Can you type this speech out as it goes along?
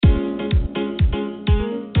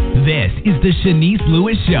This is the Chenese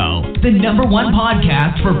Lewis Show, the #1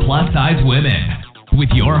 podcast for plus-size women. With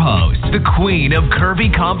your host, the queen of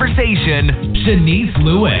curvy conversation, Chenese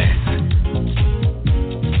Lewis.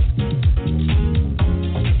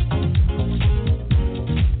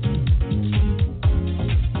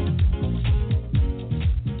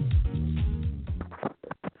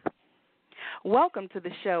 Welcome to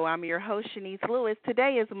the show. I'm your host, Chenese Lewis.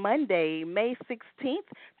 Today is Monday, May 16th,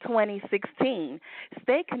 2016.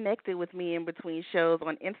 Stay connected with me in between shows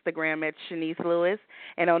on Instagram at Chenese Lewis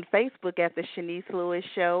and on Facebook at the Chenese Lewis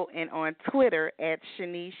Show and on Twitter at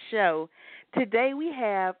Chenese Show. Today we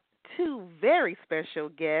have two very special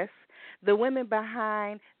guests, the women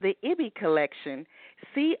behind the i.b.b.i collection,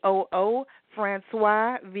 COO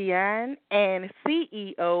Francoise Vianin and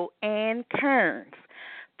CEO Ann Kearns.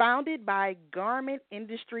 Founded by garment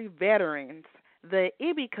industry veterans, the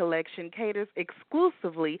i.b.b.i collection caters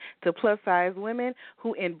exclusively to plus-size women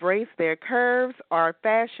who embrace their curves, are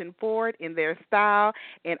fashion-forward in their style,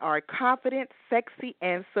 and are confident, sexy,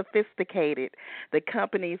 and sophisticated. The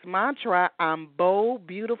company's mantra, "I'm bold,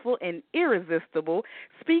 beautiful, and irresistible,"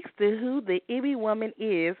 speaks to who the i.b.b.i woman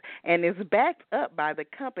is and is backed up by the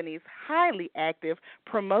company's highly active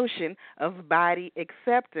promotion of body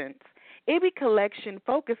acceptance. i.b.b.i collection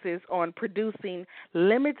focuses on producing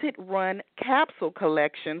limited-run capsule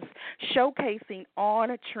collections showcasing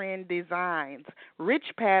on-trend designs, rich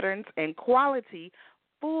patterns, and quality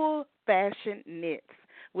full-fashion knits.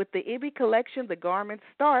 With the i.b.b.i collection, the garments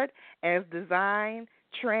start as design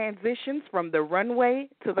transitions from the runway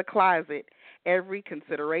to the closet. Every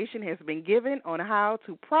consideration has been given on how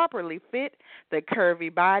to properly fit the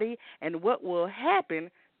curvy body and what will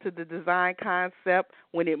happen to the design concept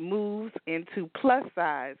when it moves into plus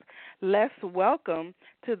size. Let's welcome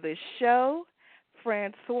to the show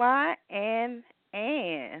Francoise and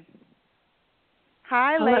Ann.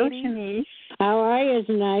 Hi, Hello, ladies. Chenese. How are you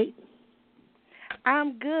tonight?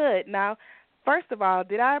 I'm good. Now, first of all,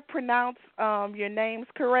 did I pronounce your names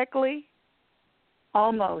correctly?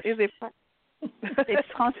 Almost. Is it? It's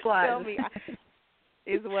Francoise. Tell me.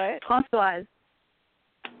 Is what? Francoise.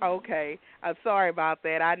 Okay. I'm sorry about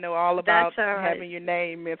that. I know all about having your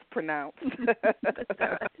name mispronounced. That's all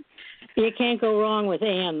right. You can't go wrong with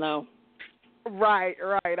Ann, though. Right.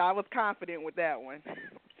 I was confident with that one.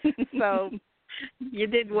 So you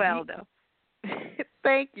did well, though.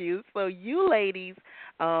 Thank you. So you ladies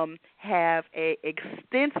have an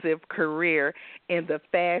extensive career in the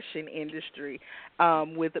fashion industry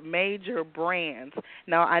with major brands.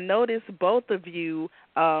 Now, I noticed both of you,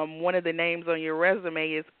 one of the names on your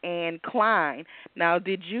resume is Ann Klein. Now,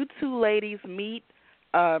 did you two ladies meet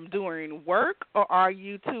during work, or are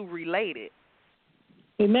you two related?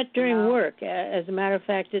 We met during work, as a matter of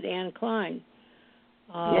fact, at Ann Klein.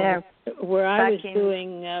 Where I was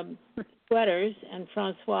doing sweaters, and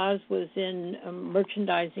Francoise was in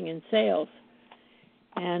merchandising and sales.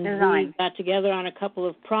 And we got together on a couple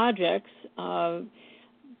of projects,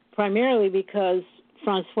 primarily because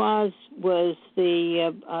Francoise was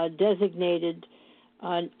the designated,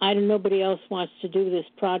 nobody else wants to do this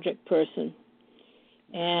project person.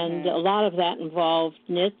 And a lot of that involved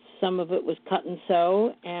knits. Some of it was cut and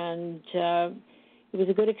sew, and it was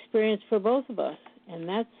a good experience for both of us. And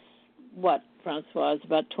that's what, Francoise,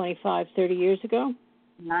 about 25, 30 years ago?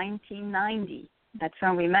 1990. That's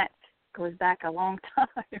when we met. Goes back a long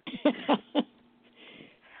time.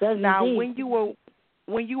 Now, indeed.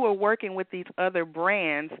 when you were working with these other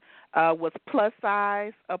brands, was plus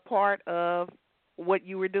size a part of what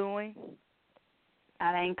you were doing?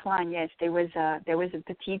 At Ann Klein, yes, there was a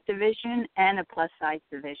petite division and a plus size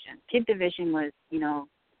division. Petite division was,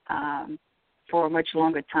 for a much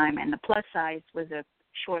longer time, and the plus size was a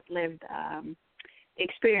short-lived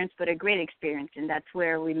experience, but a great experience, and that's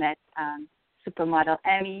where we met supermodel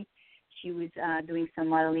Emmy. She was doing some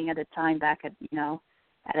modeling at the time back at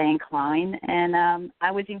Ann Klein, and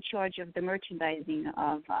I was in charge of the merchandising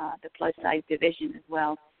of the plus size division as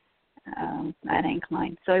well at Ann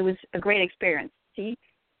Klein. So it was a great experience. See,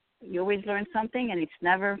 you always learn something, and it's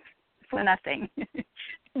never for nothing.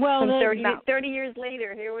 Well, 30 years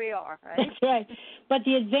later, here we are, right? That's right. But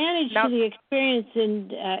the advantage to the experience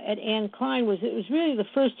at Ann Klein was it was really the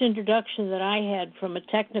first introduction that I had from a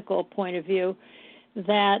technical point of view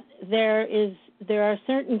that there are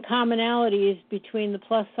certain commonalities between the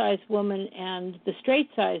plus-size woman and the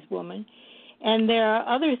straight-size woman, and there are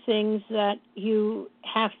other things that you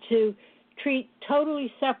have to treat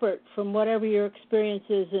totally separate from whatever your experience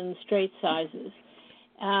is in straight sizes.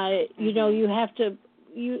 You have to,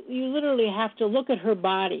 you literally have to look at her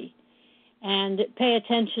body and pay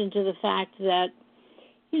attention to the fact that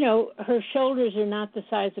her shoulders are not the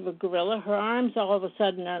size of a gorilla. Her arms all of a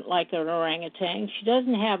sudden are like an orangutan. She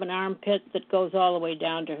doesn't have an armpit that goes all the way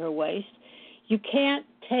down to her waist. You can't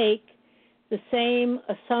take the same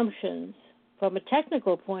assumptions from a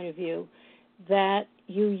technical point of view that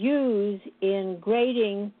you use in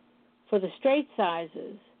grading for the straight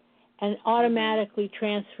sizes and automatically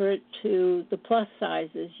transfer it to the plus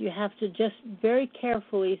sizes. You have to just very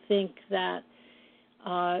carefully think that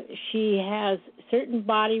she has certain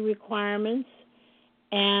body requirements,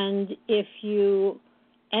 and if you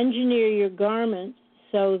engineer your garment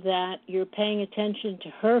so that you're paying attention to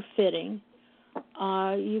her fitting,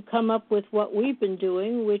 you come up with what we've been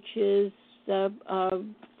doing, which is a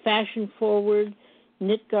fashion-forward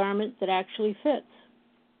knit garment that actually fits.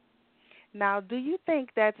 Now, do you think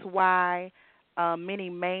that's why many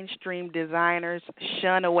mainstream designers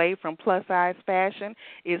shun away from plus-size fashion?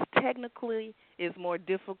 Is more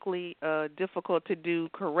difficult to do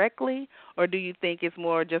correctly, or do you think it's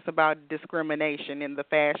more just about discrimination in the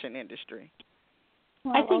fashion industry?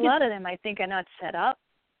 Well, I think a lot of them, are not set up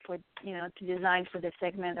for to design for the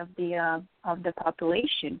segment of the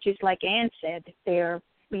population. Just like Ann said, they're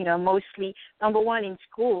mostly, number one, in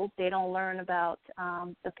school they don't learn about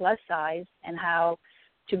the plus size and how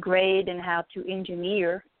to grade and how to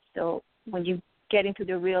engineer. So when you get into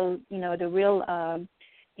the real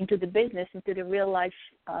into the business, into the real life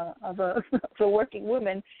of a working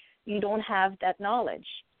woman, you don't have that knowledge.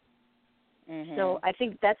 Mm-hmm. So I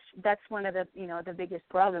think that's one of the the biggest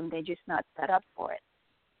problem. They're just not set up for it.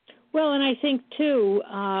 Well, and I think too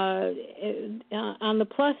on the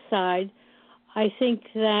plus side, I think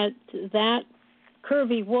that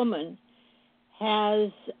curvy woman has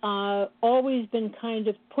always been kind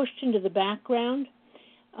of pushed into the background,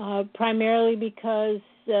 primarily because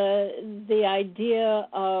the idea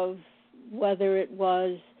of whether it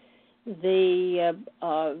was the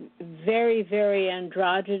very, very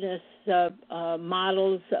androgynous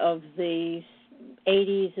models of the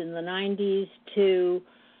 80s and the 90s to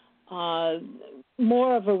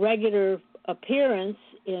more of a regular appearance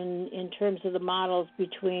in terms of the models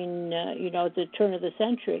between, the turn of the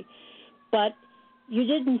century. But you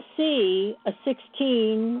didn't see a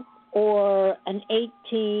 16 or an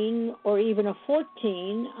 18 or even a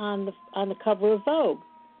 14 on the cover of Vogue.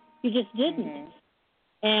 You just didn't. Mm-hmm.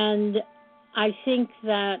 And I think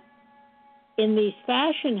that in these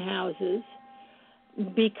fashion houses,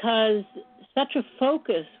 because such a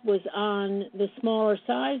focus was on the smaller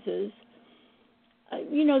sizes,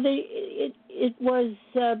 it was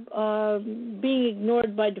being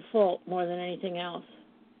ignored by default more than anything else.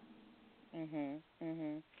 Mhm.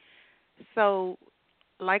 Mhm. So,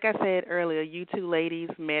 like I said earlier, you two ladies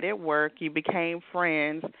met at work. You became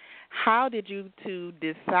friends. How did you two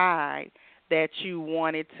decide that you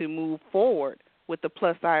wanted to move forward with the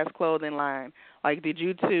plus-size clothing line? Like, did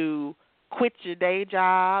you two quit your day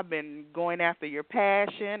job and going after your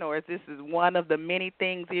passion, or is this one of the many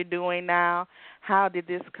things you're doing now? How did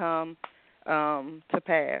this come to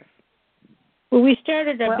pass? Well, we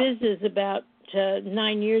started our business about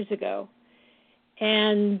 9 years ago,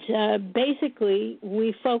 and basically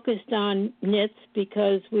we focused on knits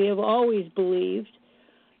because we have always believed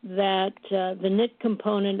that the knit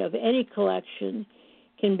component of any collection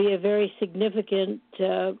can be a very significant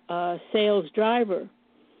sales driver.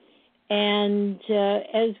 And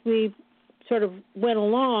as we sort of went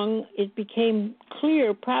along, it became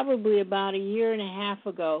clear probably about a year and a half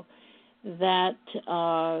ago that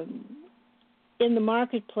in the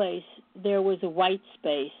marketplace there was a white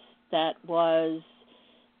space that was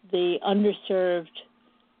the underserved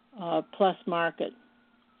plus market.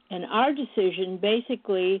 And our decision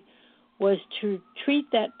basically was to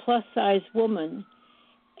treat that plus-size woman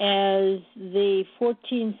as the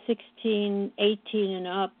 14, 16, 18 and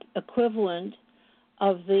up equivalent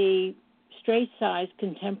of the straight-size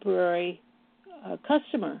contemporary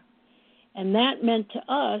customer. And that meant to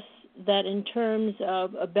us that in terms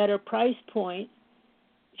of a better price point,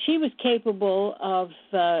 she was capable of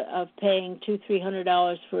paying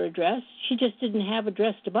 $200-300 for a dress. She just didn't have a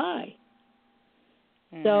dress to buy.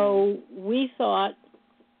 Mm-hmm. So we thought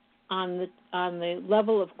on the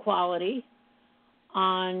level of quality,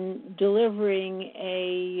 on delivering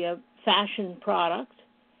a fashion product,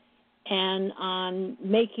 and on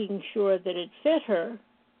making sure that it fit her,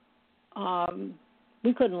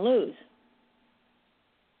 we couldn't lose.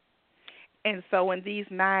 And so in these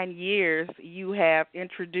 9 years, you have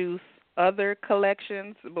introduced other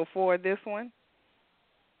collections before this one?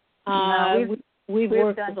 We've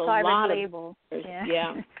worked done with a lot label. of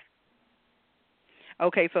yeah.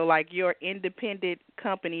 Okay, so like your independent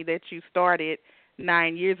company that you started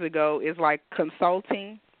 9 years ago is like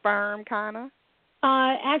consulting firm kind of?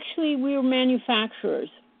 Actually, we were manufacturers.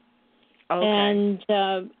 Okay.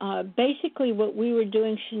 And basically what we were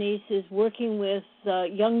doing, Chenese, is working with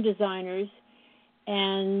young designers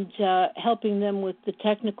and helping them with the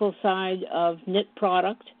technical side of knit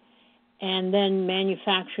product and then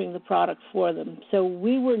manufacturing the product for them. So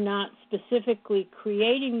we were not specifically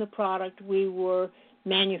creating the product, we were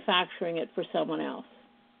manufacturing it for someone else.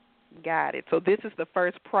 Got it. So this is the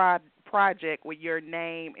first project with your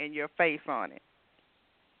name and your face on it?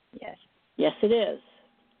 Yes. Yes, it is.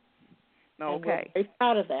 Okay. And we're very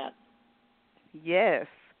proud of that. Yes.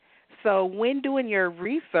 So when doing your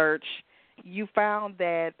research, you found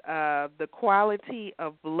that the quality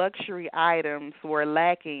of luxury items were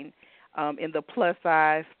lacking in the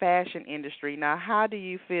plus-size fashion industry. Now, how do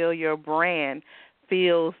you feel your brand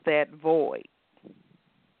fills that void?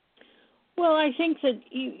 Well, I think that,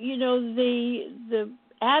 you know, the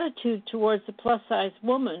attitude towards the plus-size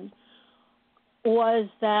woman was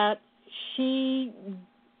that she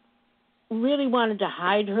really wanted to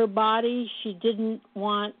hide her body. She didn't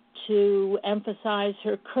want to emphasize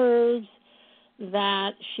her curves,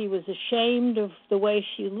 that she was ashamed of the way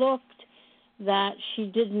she looked, that she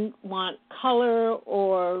didn't want color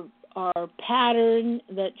or pattern,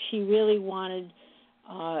 that she really wanted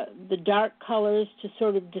the dark colors to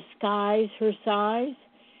sort of disguise her size.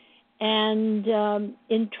 And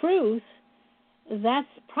in truth, that's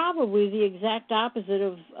probably the exact opposite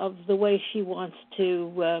of the way she wants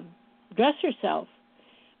to dress herself.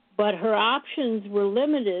 But her options were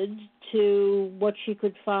limited to what she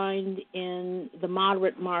could find in the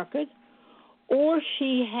moderate market, or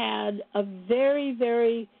she had a very,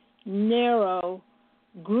 very narrow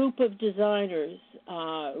group of designers,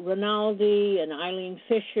 Rinaldi and Eileen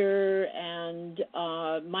Fisher and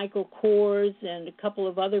Michael Kors and a couple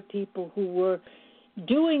of other people who were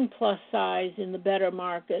doing plus size in the better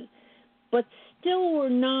market, but still were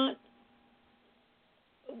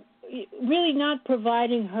really not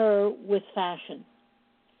providing her with fashion.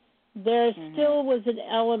 There still was an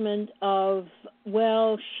element of,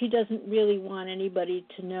 well, she doesn't really want anybody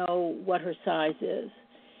to know what her size is.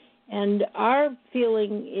 And our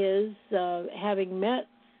feeling is, having met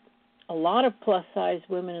a lot of plus-size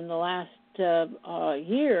women in the last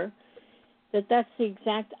year, that's the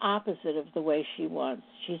exact opposite of the way she wants.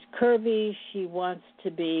 She's curvy. She wants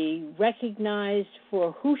to be recognized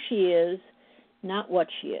for who she is, not what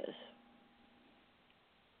she is.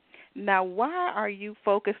 Now, why are you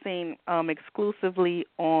focusing exclusively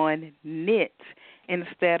on knit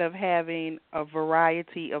instead of having a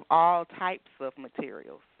variety of all types of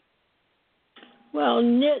materials? Well,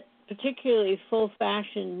 knit, particularly full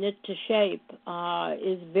fashion knit to shape,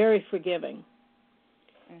 is very forgiving.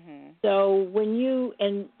 Mm-hmm. So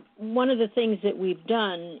and one of the things that we've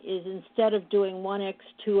done is instead of doing 1X,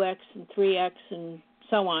 2X, and 3X and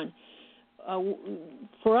so on,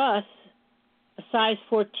 for us, a size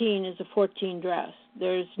 14 is a 14 dress.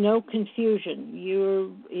 There's no confusion.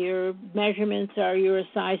 Your measurements are you're a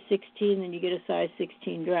size 16 and you get a size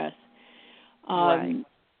 16 dress. Right.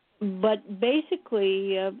 But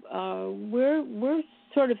basically, we're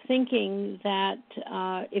sort of thinking that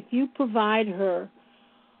if you provide her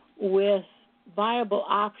with viable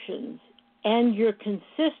options and you're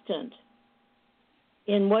consistent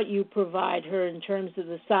in what you provide her in terms of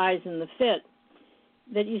the size and the fit,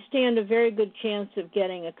 that you stand a very good chance of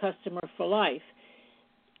getting a customer for life.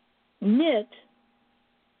 Knit,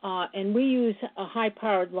 and we use a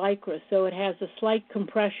high-powered Lycra, so it has a slight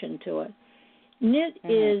compression to it. Knit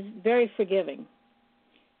is very forgiving.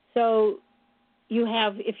 So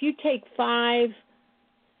if you take 5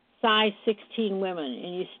 size 16 women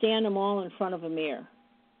and you stand them all in front of a mirror,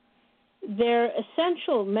 their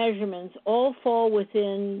essential measurements all fall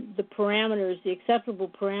within the parameters, the acceptable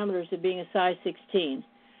parameters of being a size 16.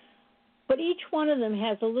 But each one of them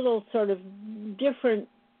has a little sort of different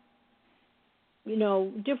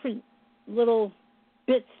little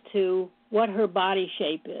bits to what her body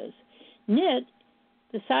shape is. Knit,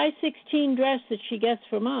 the size 16 dress that she gets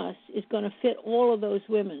from us is going to fit all of those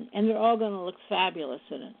women, and they're all going to look fabulous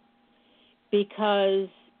in it because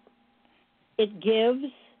it gives,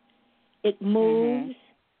 it moves,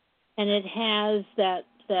 and it has that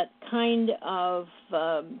kind of,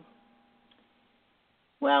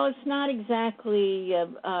 it's not exactly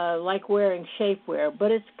like wearing shapewear,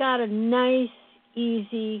 but it's got a nice,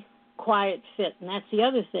 easy, quiet fit. And that's the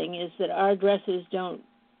other thing, is that our dresses don't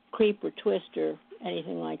creep or twist or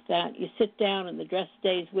anything like that. You sit down and the dress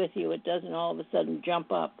stays with you. It doesn't all of a sudden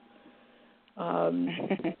jump up,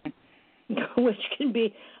 which can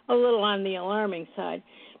be a little on the alarming side.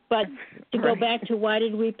 But to go back to why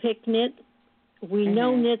did we pick knit, we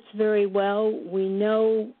know knits very well. We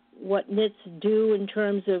know what knits do in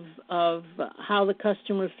terms of how the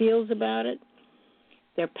customer feels about it.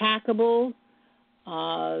 They're packable.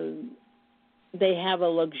 They have a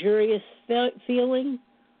luxurious feeling.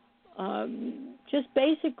 Just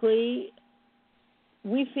basically,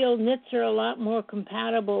 we feel knits are a lot more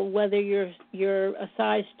compatible whether you're a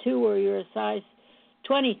size 2 or you're a size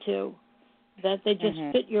 22, that they just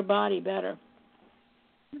fit your body better.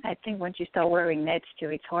 I think once you start wearing knits too,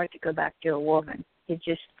 it's hard to go back to a woven. It's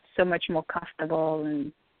just so much more comfortable,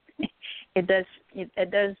 and it does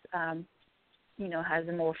has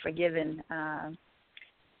a more forgiving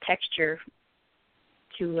texture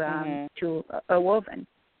to a woven.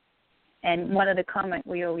 And one of the comments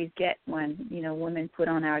we always get when women put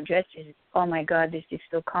on our dresses is, "Oh my God, this is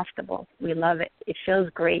so comfortable. We love it. It feels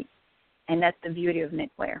great," and that's the beauty of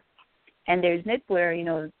knitwear. And there's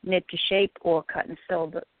knitwear, knit to shape or cut and sew,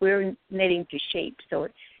 but we're knitting to shape, so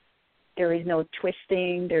there is no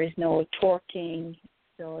twisting, there is no torquing,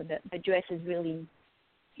 so the dresses really,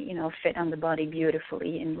 fit on the body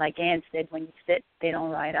beautifully. And like Ann said, when you sit, they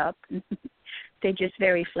don't ride up. They're just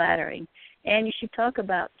very flattering. And you should talk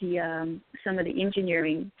about the some of the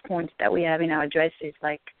engineering points that we have in our dresses,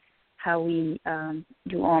 like how we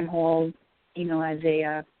do armhole, as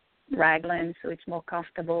a raglan, so it's more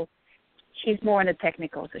comfortable. She's more in the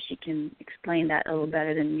technical, so she can explain that a little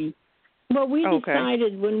better than me. Well, we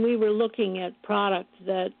decided when we were looking at product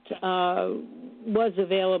that was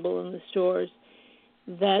available in the stores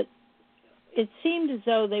that it seemed as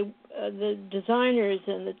though the designers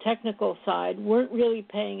and the technical side weren't really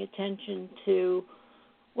paying attention to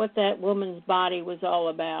what that woman's body was all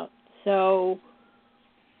about. So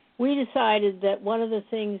we decided that one of the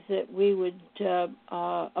things that we would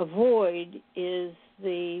avoid is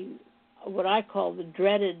what I call the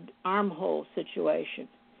dreaded armhole situation.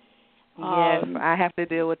 Yes, I have to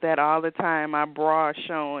deal with that all the time. My bra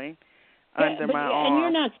showing under my arm. And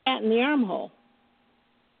you're not sat in the armhole.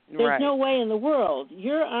 There's no way in the world.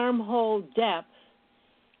 Your armhole depth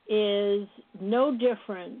is no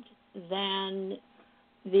different than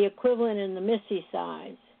the equivalent in the Missy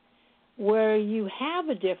size. Where you have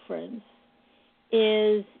a difference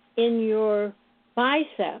is in your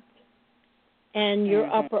bicep and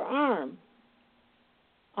your upper arm.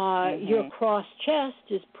 Your cross chest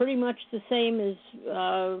is pretty much the same as,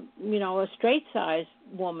 a straight size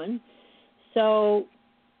woman. So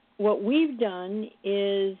what we've done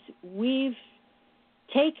is we've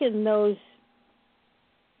taken those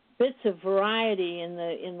bits of variety in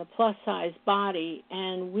the plus size body,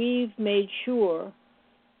 and we've made sure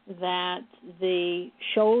that the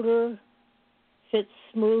shoulder fits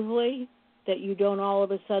smoothly, that you don't all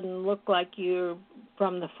of a sudden look like you're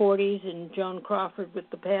from the 40s and Joan Crawford with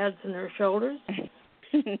the pads in her shoulders,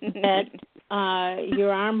 that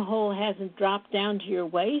your armhole hasn't dropped down to your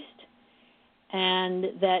waist, and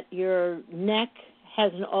that your neck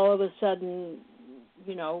hasn't all of a sudden,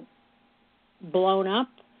 blown up.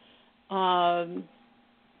 And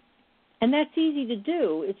that's easy to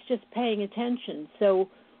do. It's just paying attention. So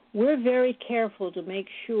we're very careful to make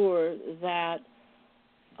sure that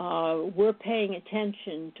we're paying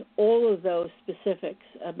attention to all of those specifics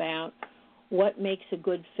about what makes a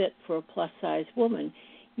good fit for a plus-size woman.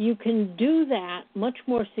 You can do that much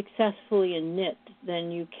more successfully in knit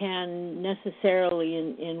than you can necessarily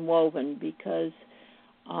in woven, because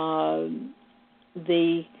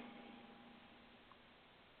the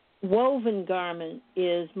woven garment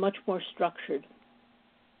is much more structured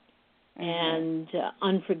and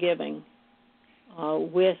unforgiving.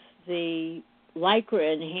 With the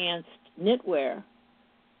Lycra-enhanced knitwear,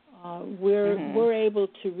 we're able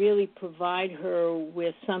to really provide her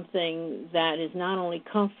with something that is not only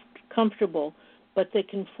comfortable, but that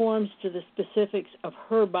conforms to the specifics of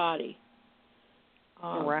her body.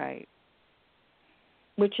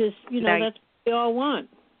 Which is, now, that's what we all want.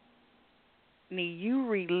 You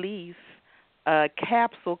release a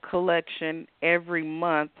capsule collection every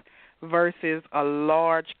month versus a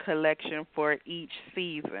large collection for each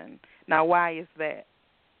season. Now, why is that?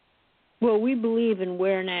 Well, we believe in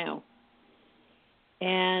wear now.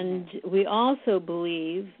 And we also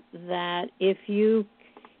believe that if you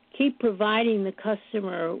keep providing the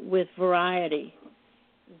customer with variety,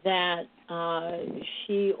 that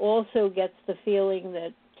she also gets the feeling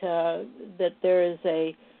that there is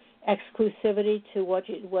a exclusivity to what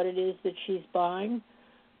it is that she's buying.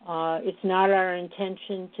 It's not our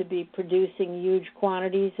intention to be producing huge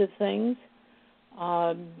quantities of things,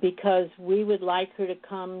 because we would like her to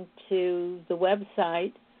come to the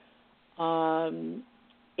website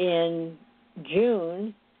in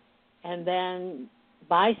June and then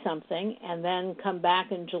buy something, and then come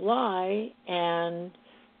back in July, and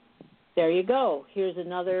there you go. Here's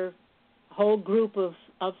another whole group of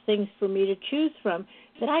things for me to choose from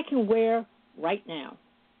that I can wear right now.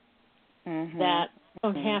 That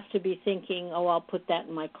I don't have to be thinking, oh, I'll put that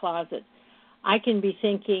in my closet. I can be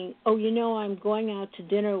thinking, oh, I'm going out to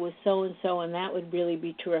dinner with so-and-so, and that would really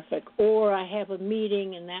be terrific. Or I have a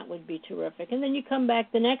meeting, and that would be terrific. And then you come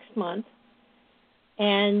back the next month,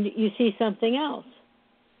 and you see something else.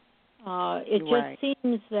 It just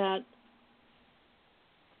seems that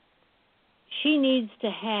she needs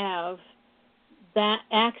to have that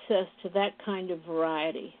access to that kind of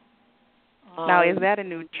variety. Now, is that a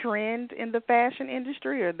new trend in the fashion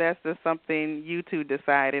industry, or that's just something you two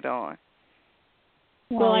decided on?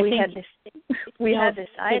 Well, we had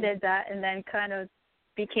decided that, and then kind of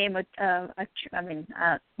became we're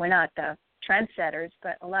not the trendsetters,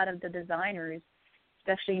 but a lot of the designers,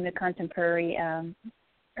 especially in the contemporary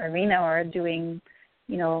arena, are doing,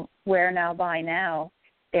 wear now, buy now.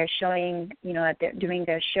 They're showing, doing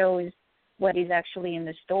their shows what is actually in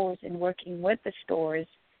the stores and working with the stores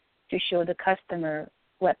to show the customer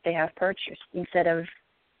what they have purchased instead of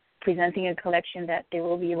presenting a collection that they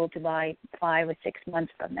will be able to buy 5 or 6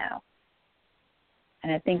 months from now.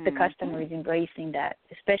 And I think the customer is embracing that,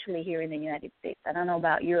 especially here in the United States. I don't know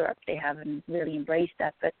about Europe; they haven't really embraced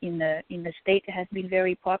that, but in the States, it has been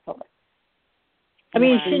very popular. I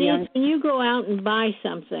mean, Shanice, when you go out and buy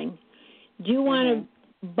something, do you want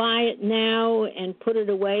to buy it now and put it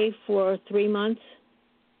away for 3 months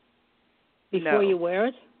before you wear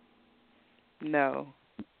it? No.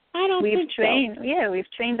 I don't think so.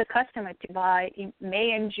 We've trained the customer to buy in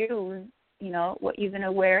May and June, what you're going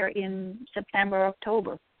to wear in September,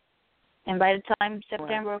 October. And by the time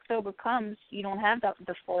September, October comes, you don't have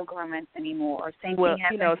the full garment anymore. Same thing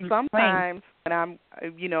happens in sometimes spring.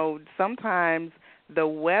 when sometimes the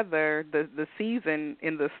weather, the season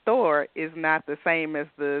in the store is not the same as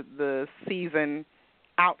the season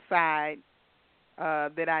outside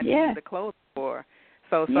that I need the clothes for.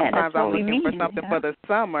 So sometimes I'm looking for something for the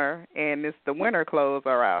summer, and it's the winter clothes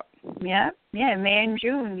are out. Yeah, May and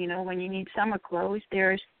June, when you need summer clothes,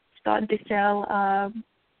 they're starting to sell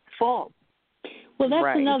fall. Well,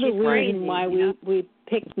 that's another reason why we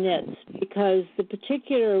picked knits, because the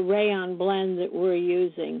particular rayon blend that we're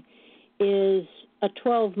using is a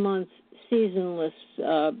 12-month seasonless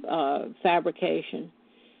fabrication.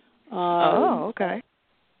 Okay.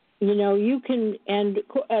 You can, and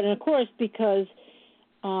of course, because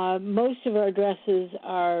most of our dresses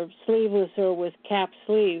are sleeveless or with cap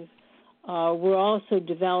sleeve, we're also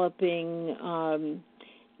developing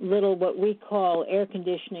little what we call air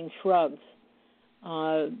conditioning shrugs,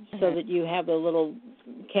 so that you have a little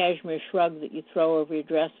cashmere shrug that you throw over your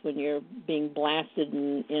dress when you're being blasted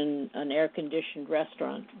in an air-conditioned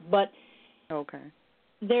restaurant. But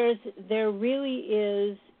there really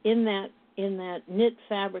is in that knit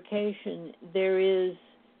fabrication, there is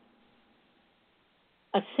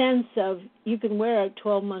a sense of you can wear it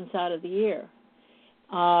 12 months out of the year.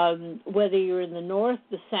 Whether you're in the north,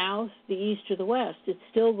 the south, the east, or the west, it's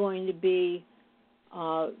still going to be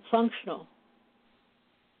functional.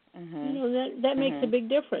 That makes a big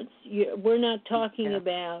difference. We're not talking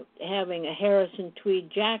about having a Harrison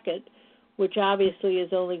tweed jacket, which obviously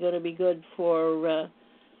is only going to be good for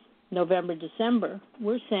November, December.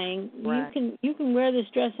 We're saying you can wear this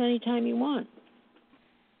dress anytime you want.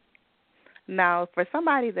 Now, for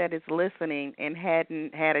somebody that is listening and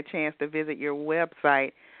hadn't had a chance to visit your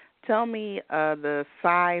website, tell me the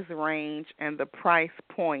size range and the price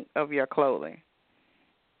point of your clothing.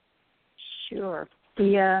 Sure.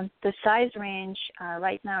 The size range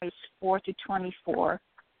right now is 4 to 24.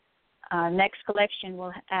 Next collection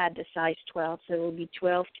will add the size 12, so it will be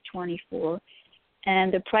 12 to 24.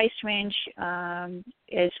 And the price range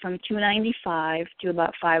is from $295 to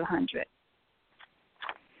about $500.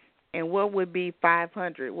 And what would be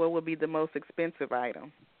 $500? What would be the most expensive item?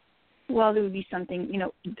 Well, it would be something,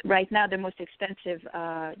 right now the most expensive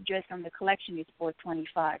dress on the collection is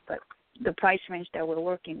 $425, but the price range that we're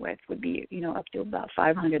working with would be, up to about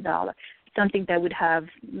 $500. Something that would have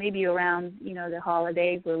maybe around, the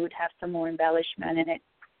holidays where we would have some more embellishment in it.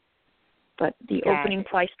 But the opening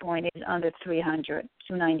price point is under $300,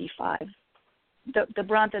 $295. The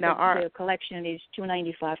brunt of the collection is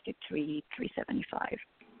 $295 to $375.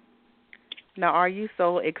 Now, are you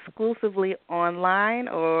sold exclusively online,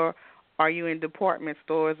 or are you in department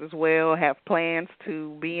stores as well? Have plans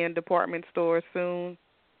to be in department stores soon?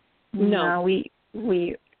 No,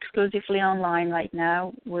 we exclusively online right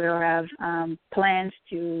now. We have plans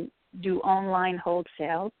to do online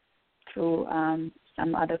wholesale through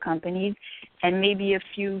some other companies, and maybe a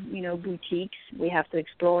few, boutiques. We have to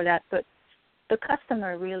explore that. But the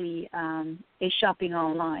customer really is shopping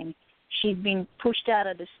online. She's been pushed out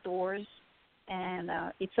of the stores, and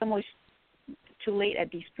it's almost too late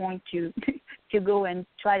at this point to to go and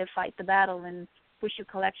try to fight the battle and push your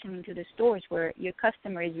collection into the stores where your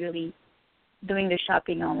customer is really doing the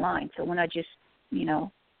shopping online. So why not just,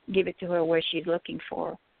 give it to her where she's looking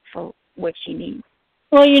for what she needs.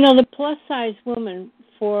 Well, the plus-size woman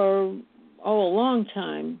for, a long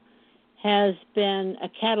time has been a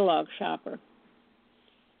catalog shopper.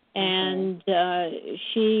 And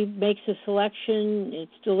she makes a selection.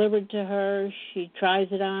 It's delivered to her. She tries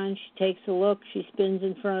it on. She takes a look. She spins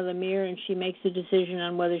in front of the mirror, and she makes a decision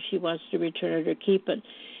on whether she wants to return it or keep it.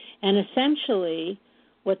 And essentially,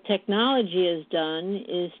 what technology has done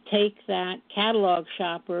is take that catalog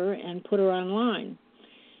shopper and put her online.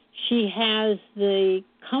 She has the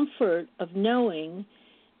comfort of knowing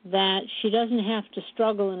that she doesn't have to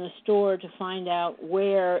struggle in a store to find out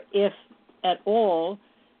where, if at all,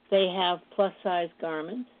 they have plus-size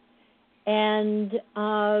garments. And,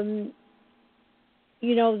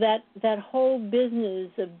 that whole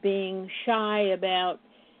business of being shy about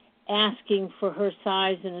asking for her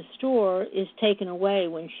size in a store is taken away.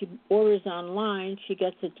 When she orders online, she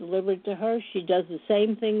gets it delivered to her. She does the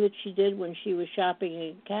same thing that she did when she was shopping in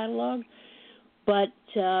a catalog. But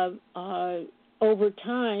over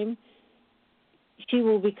time, she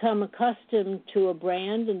will become accustomed to a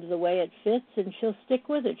brand and to the way it fits, and she'll stick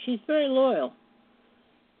with it. She's very loyal.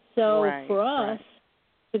 So for us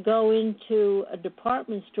to go into a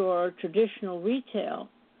department store or traditional retail,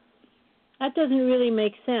 that doesn't really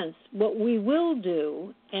make sense. What we will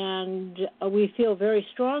do, and we feel very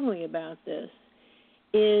strongly about this,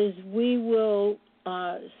 is we will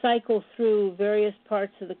cycle through various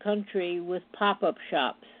parts of the country with pop-up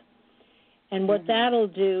shops. And what that'll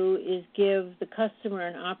do is give the customer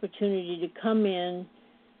an opportunity to come in,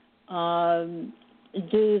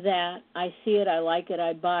 do that. I see it, I like it,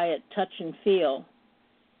 I buy it, touch and feel.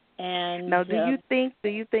 And now, do you think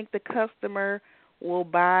the customer will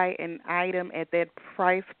buy an item at that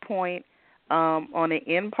price point on an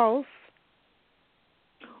impulse?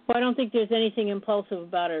 Well, I don't think there's anything impulsive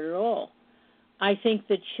about it at all. I think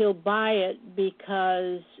that she'll buy it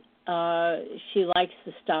because she likes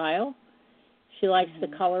the style. She likes the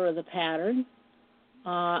color of the pattern.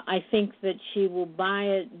 I think that she will buy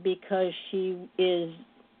it because she is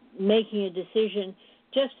making a decision,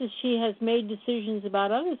 just as she has made decisions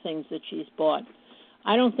about other things that she's bought.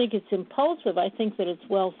 I don't think it's impulsive. I think that it's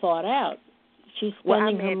well thought out. She's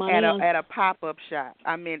spending her money at a pop-up shop.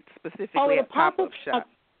 I meant specifically at a pop-up shop.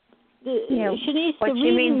 Shanice,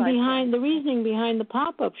 the reasoning behind the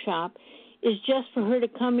pop-up shop is just for her to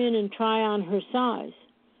come in and try on her size.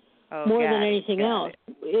 More than anything else.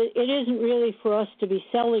 It isn't really for us to be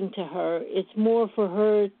selling to her. It's more for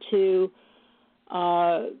her to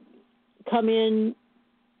come in,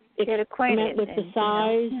 get acquainted with the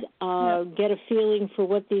size, get a feeling for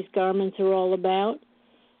what these garments are all about.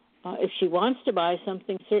 If she wants to buy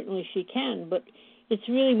something, certainly she can, but it's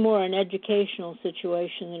really more an educational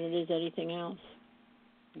situation than it is anything else.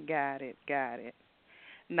 Got it.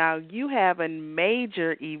 Now, you have a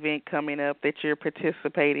major event coming up that you're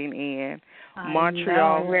participating in,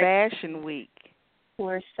 Montreal Fashion Week.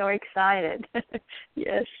 We're so excited.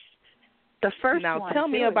 Yes. The first one. Now, tell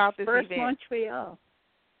me about this event. First Montreal.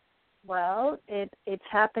 Well, it's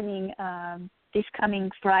happening this coming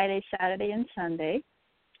Friday, Saturday, and Sunday.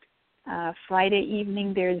 Friday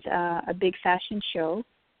evening, there's a big fashion show,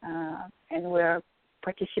 and we're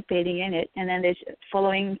participating in it. And then there's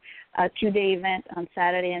following a 2-day event on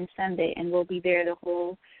Saturday and Sunday, and we'll be there the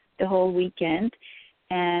whole weekend.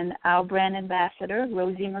 And our brand ambassador,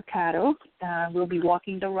 Rosie Mercado, will be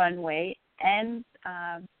walking the runway and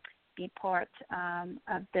be part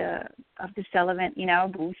of this event in our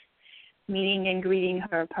booth, meeting and greeting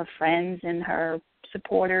her friends and her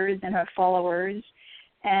supporters and her followers.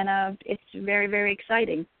 And it's very, very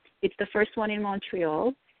exciting. It's the first one in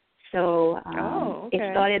Montreal. So it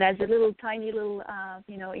started as a tiny little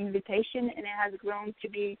invitation, and it has grown to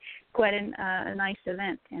be quite a nice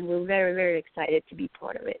event. And we're very, very excited to be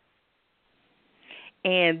part of it.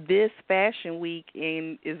 And this Fashion Week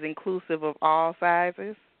is inclusive of all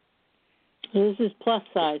sizes? This is plus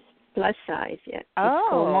size. Plus size, yeah. It's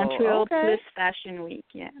called Montreal Plus Fashion Week,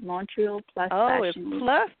 yeah. Montreal Plus Fashion Week. Oh, it's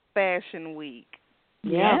Plus Fashion Week.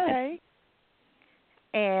 Yeah. Okay.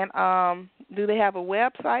 And do they have a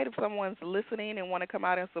website if someone's listening and want to come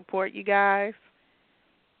out and support you guys?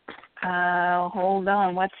 Hold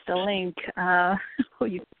on. What's the link?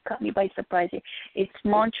 You caught me by surprise here. It's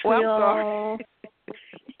Montreal.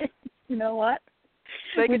 You know what?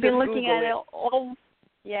 We've been looking at it all.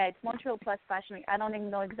 Yeah, it's Montreal Plus Fashion Week. I don't even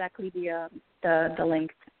know exactly the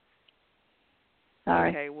link. Sorry.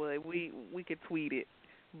 Okay, well we could tweet it.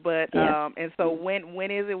 But and so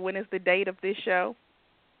when is it? When is the date of this show?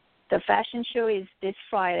 The fashion show is this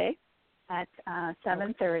Friday at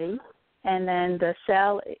 7:30, and then the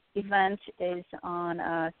sale event is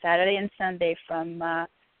on Saturday and Sunday from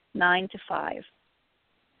 9 to 5.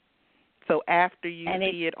 So after you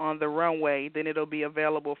see it on the runway, then it'll be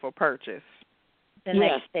available for purchase. The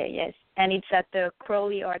next day, yes. And it's at the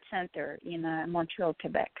Crowley Art Center in Montreal,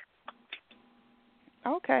 Quebec.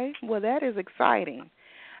 Okay. Well, that is exciting.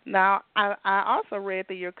 Now, I also read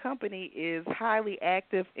that your company is highly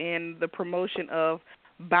active in the promotion of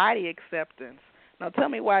body acceptance. Now, tell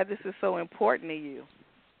me why this is so important to you.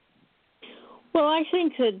 Well, I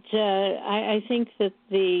think that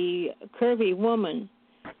the curvy woman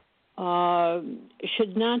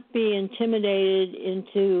should not be intimidated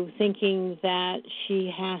into thinking that she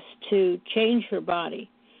has to change her body.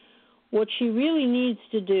 What she really needs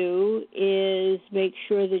to do is make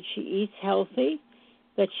sure that she eats healthy,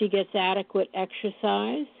 that she gets adequate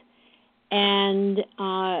exercise, and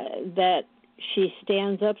that she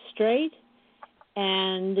stands up straight,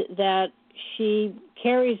 and that she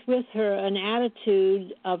carries with her an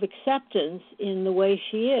attitude of acceptance in the way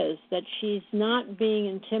she is, that she's not being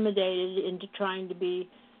intimidated into trying to be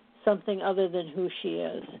something other than who she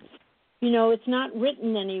is. You know, it's not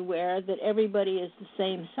written anywhere that everybody is the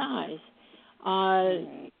same size.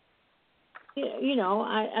 You know,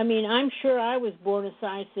 I mean, I'm sure I was born a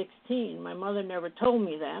size 16. My mother never told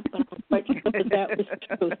me that, but I'm quite sure that was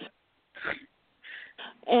truth.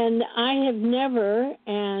 And I have never,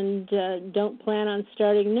 and don't plan on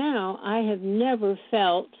starting now, I have never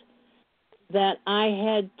felt that I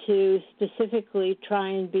had to specifically try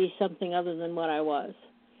and be something other than what I was.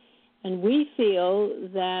 And we feel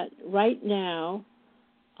that right now,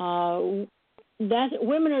 that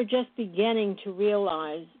women are just beginning to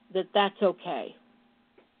realize that that's okay.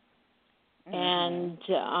 And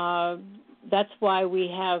that's why we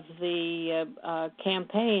have the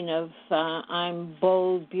campaign of I'm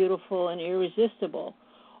bold, beautiful, and irresistible,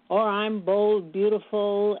 or I'm bold,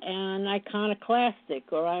 beautiful, and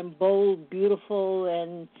iconoclastic, or I'm bold, beautiful,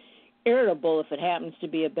 and irritable if it happens to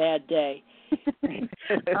be a bad day.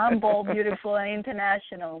 I'm bold, beautiful, and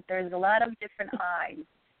international. There's a lot of different eyes,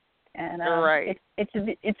 and right.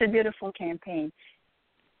 It's a beautiful campaign.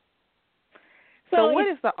 So what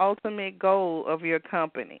is the ultimate goal of your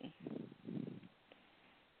company?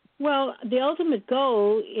 Well, the ultimate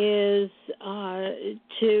goal is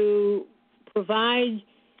to provide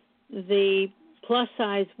the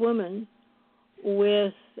plus-size woman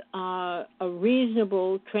with a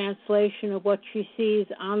reasonable translation of what she sees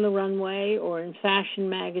on the runway or in fashion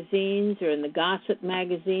magazines or in the gossip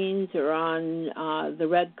magazines or on the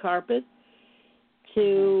red carpet,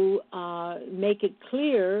 to make it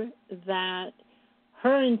clear that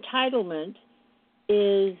her entitlement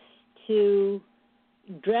is to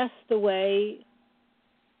dress the way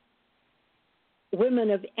women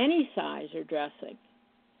of any size are dressing.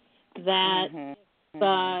 That,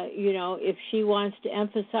 you know, if she wants to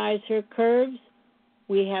emphasize her curves,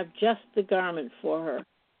 we have just the garment for her.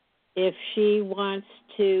 If she wants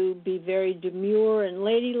to be very demure and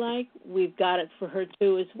ladylike, we've got it for her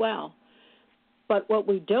too as well. But what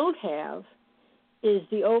we don't have is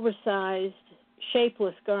the oversized,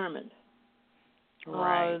 shapeless garment.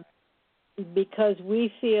 Right. Because we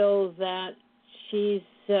feel that she's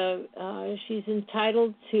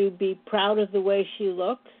entitled to be proud of the way she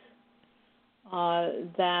looks,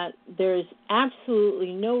 that there's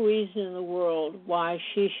absolutely no reason in the world why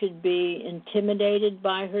she should be intimidated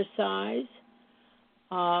by her size.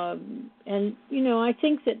 And, you know, I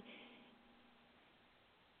think that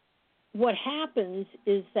what happens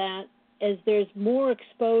is that as there's more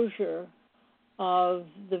exposure of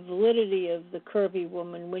the validity of the curvy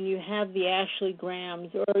woman, when you have the Ashley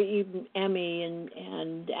Grahams or even Emmy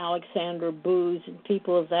and Alexandra Booz and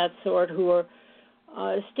people of that sort who are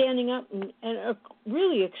standing up and are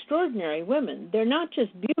really extraordinary women. They're not just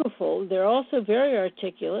beautiful; they're also very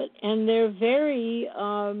articulate, and they're very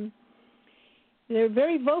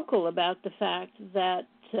vocal about the fact that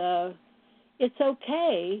it's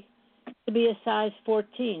okay to be a size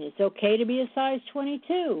 14. It's okay to be a size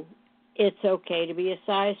 22. It's okay to be a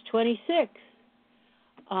size 26.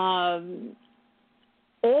 All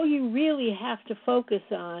you really have to focus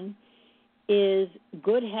on is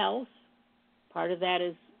good health. Part of that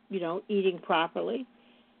is, you know, eating properly,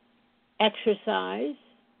 exercise,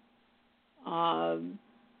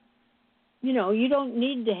 you don't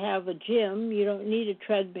need to have a gym. You don't need a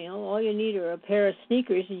treadmill. All you need are a pair of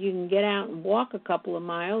sneakers, and you can get out and walk a couple of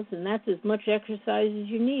miles, and that's as much exercise as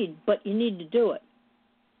you need. But you need to do it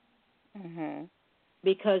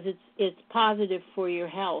because it's positive for your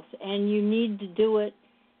health, and you need to do it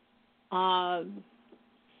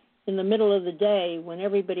in the middle of the day when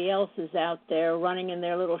everybody else is out there running in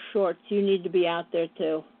their little shorts. You need to be out there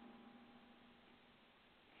too.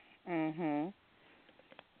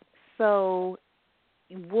 So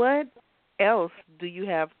what else do you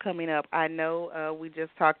have coming up? I know we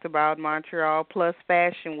just talked about Montreal Plus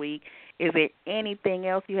Fashion Week. Is there anything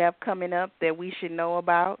else you have coming up that we should know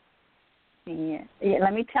about? Yeah.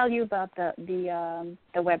 Let me tell you about the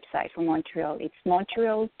website for Montreal. It's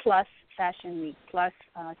Montreal Plus Fashion Week, plus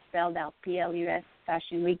spelled out PLUS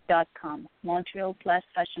fashionweek.com. Montreal Plus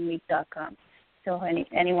fashionweek.com. So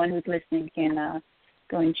anyone who's listening can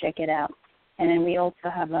go and check it out. And then we also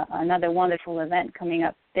have another wonderful event coming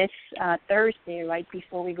up this Thursday, right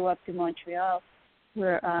before we go up to Montreal.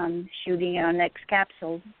 We're shooting our next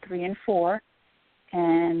capsule, 3 and 4.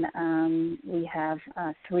 And we have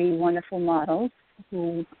 3 wonderful models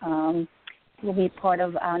who will be part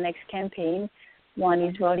of our next campaign. One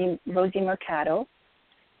is Rosie Mercado.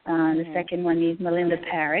 The second one is Melinda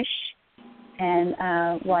Parrish. And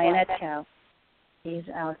Wyanette Cow is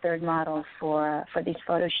our third model for this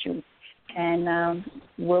photo shoot. And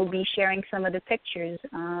we'll be sharing some of the pictures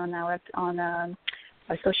on our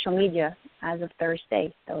social media as of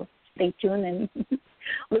Thursday. So stay tuned and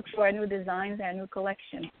look for our new designs, our new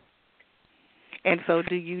collection. And so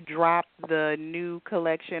do you drop the new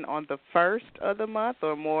collection on the 1st of the month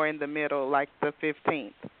or more in the middle, like the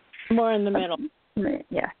 15th? More in the middle.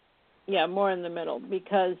 Yeah. Yeah, more in the middle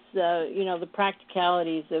because, the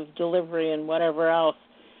practicalities of delivery and whatever else,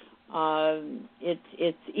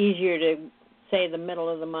 it's easier to say the middle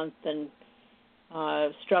of the month than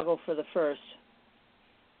struggle for the 1st.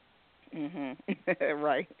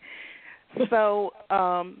 Right. So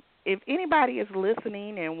if anybody is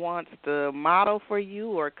listening and wants to model for you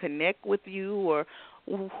or connect with you, or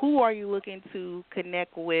who are you looking to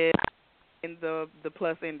connect with in the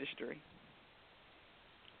plus industry?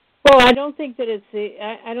 Well, I don't think that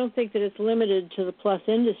it's limited to the plus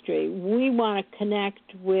industry. We want to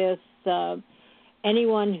connect with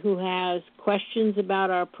anyone who has questions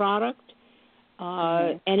about our product,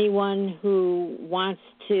 anyone who wants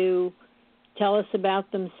to tell us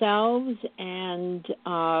about themselves and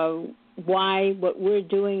why what we're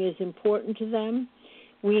doing is important to them.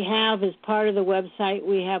 We have, as part of the website,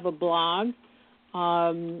 we have a blog.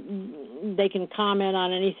 They can comment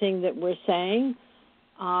on anything that we're saying.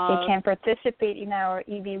 They can participate in our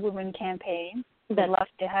i.b.b.i Women campaign. We'd love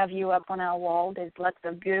to have you up on our wall. There's lots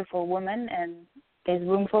of beautiful women, and there's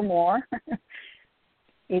room for more.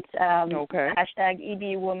 It's hashtag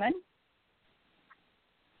i.b.b.i Women.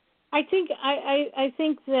 I think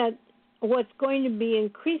that what's going to be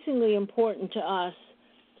increasingly important to us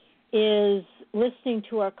is listening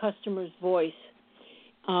to our customer's voice.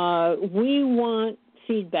 We want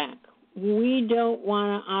feedback. We don't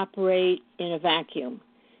want to operate in a vacuum.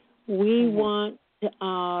 We want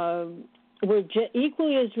we're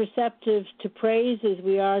equally as receptive to praise as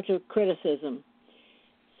we are to criticism.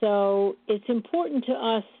 So it's important to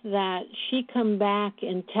us that she come back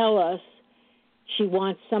and tell us she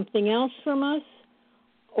wants something else from us,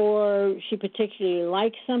 or she particularly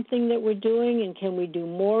likes something that we're doing and can we do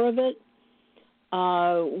more of it.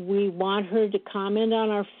 We want her to comment on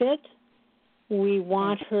our fit. We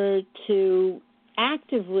want her to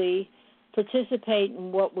actively participate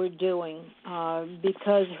in what we're doing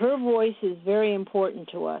because her voice is very important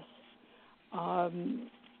to us.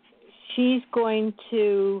 She's going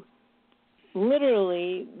to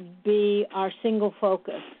literally be our single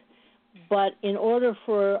focus. But in order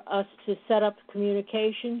for us to set up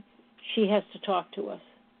communication, she has to talk to us.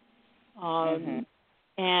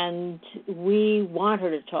 And we want her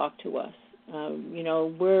to talk to us.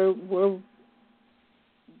 We're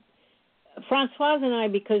Francoise and I,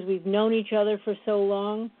 because we've known each other for so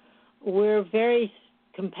long, we're very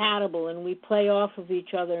compatible and we play off of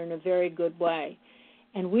each other in a very good way.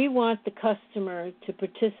 And we want the customer to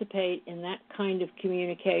participate in that kind of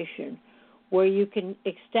communication where you can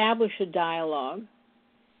establish a dialogue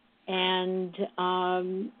and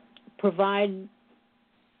provide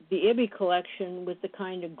the i.b.b.i collection with the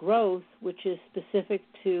kind of growth which is specific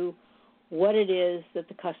to what it is that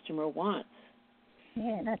the customer wants.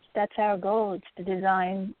 Yeah, that's our goal. It's to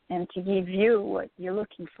design and to give you what you're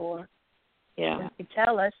looking for. Yeah. If you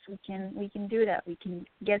tell us, we can do that. We can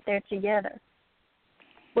get there together.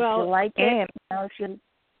 Well, if you like it, if you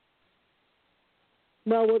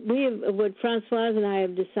Well, what Francoise and I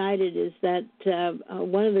have decided is that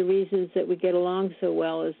one of the reasons that we get along so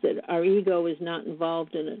well is that our ego is not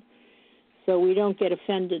involved in it. So we don't get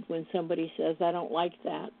offended when somebody says, I don't like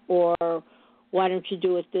that, or why don't you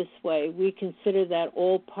do it this way? We consider that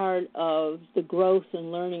all part of the growth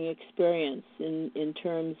and learning experience in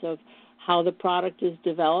terms of how the product is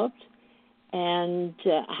developed and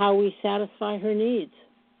how we satisfy her needs.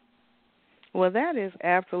 Well, that is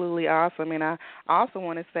absolutely awesome, and I also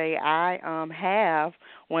want to say I have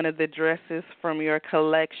one of the dresses from your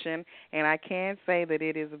collection, and I can say that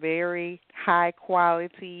it is very high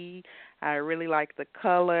quality. I really like the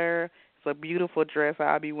color. It's a beautiful dress.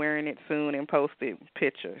 I'll be wearing it soon and posting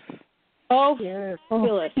pictures. Oh,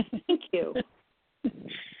 fabulous. Thank you.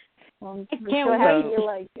 Well, I can't wait. You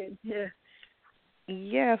like it. Yeah.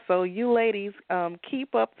 Yeah, so you ladies,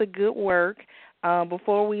 keep up the good work.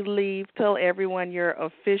 Before we leave, tell everyone your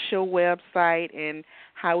official website and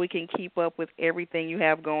how we can keep up with everything you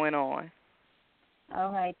have going on.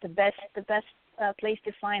 All right. The best place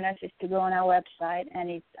to find us is to go on our website, and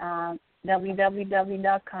it's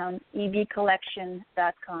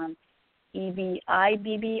www.ebcollection.com,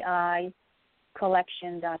 i.b.b.i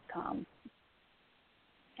collection.com.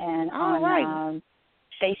 And on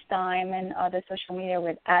FaceTime and other social media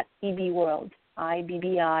with @EB World,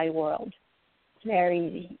 i.b.b.i World. It's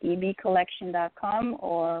very easy, ebcollection.com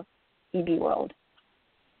or EB World.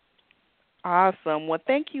 Awesome. Well,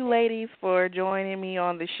 thank you, ladies, for joining me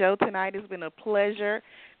on the show tonight. It's been a pleasure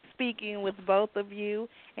speaking with both of you,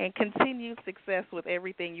 and continued success with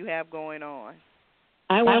everything you have going on.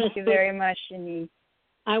 Thank you very much, Shanice.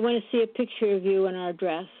 I want to see a picture of you in our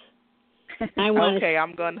dress. Okay,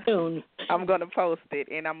 I'm gonna post it,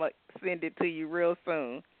 and I'm gonna send it to you real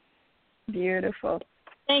soon. Beautiful.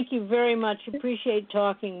 Thank you very much. Appreciate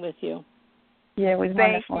talking with you. Yeah, it was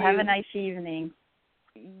wonderful. Have a nice evening.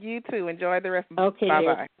 You too. Enjoy the rest of the Okay,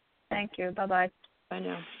 Bye-bye. dear. Thank you. Bye-bye. Bye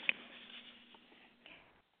now.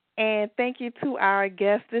 And thank you to our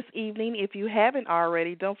guest this evening. If you haven't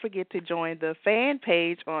already, don't forget to join the fan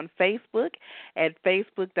page on Facebook at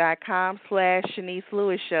facebook.com/Chenese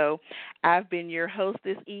Lewis Show. I've been your host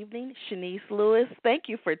this evening, Chenese Lewis. Thank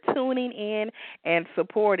you for tuning in and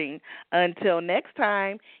supporting. Until next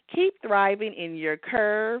time, keep thriving in your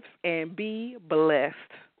curves and be blessed.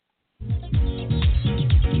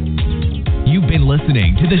 You've been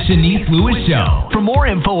listening to The Chenese Lewis Show. For more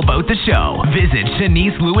info about the show, visit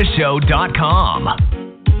CheneseLewisShow.com.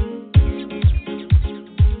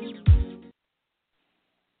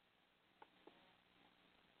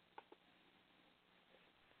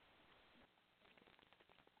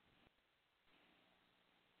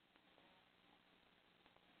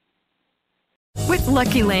 With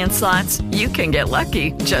Lucky Land Slots, you can get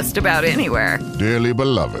lucky just about anywhere. Dearly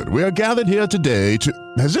beloved, we are gathered here today to...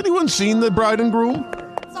 Has anyone seen the bride and groom?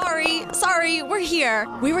 Sorry, we're here.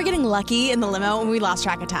 We were getting lucky in the limo and we lost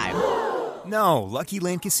track of time. No, Lucky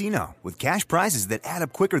Land Casino, with cash prizes that add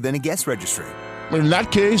up quicker than a guest registry. In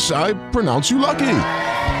that case, I pronounce you lucky.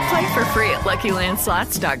 Play for free at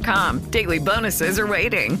LuckyLandSlots.com. Daily bonuses are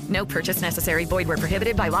waiting. No purchase necessary. Void where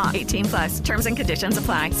prohibited by law. 18+. Terms and conditions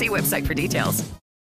apply. See website for details.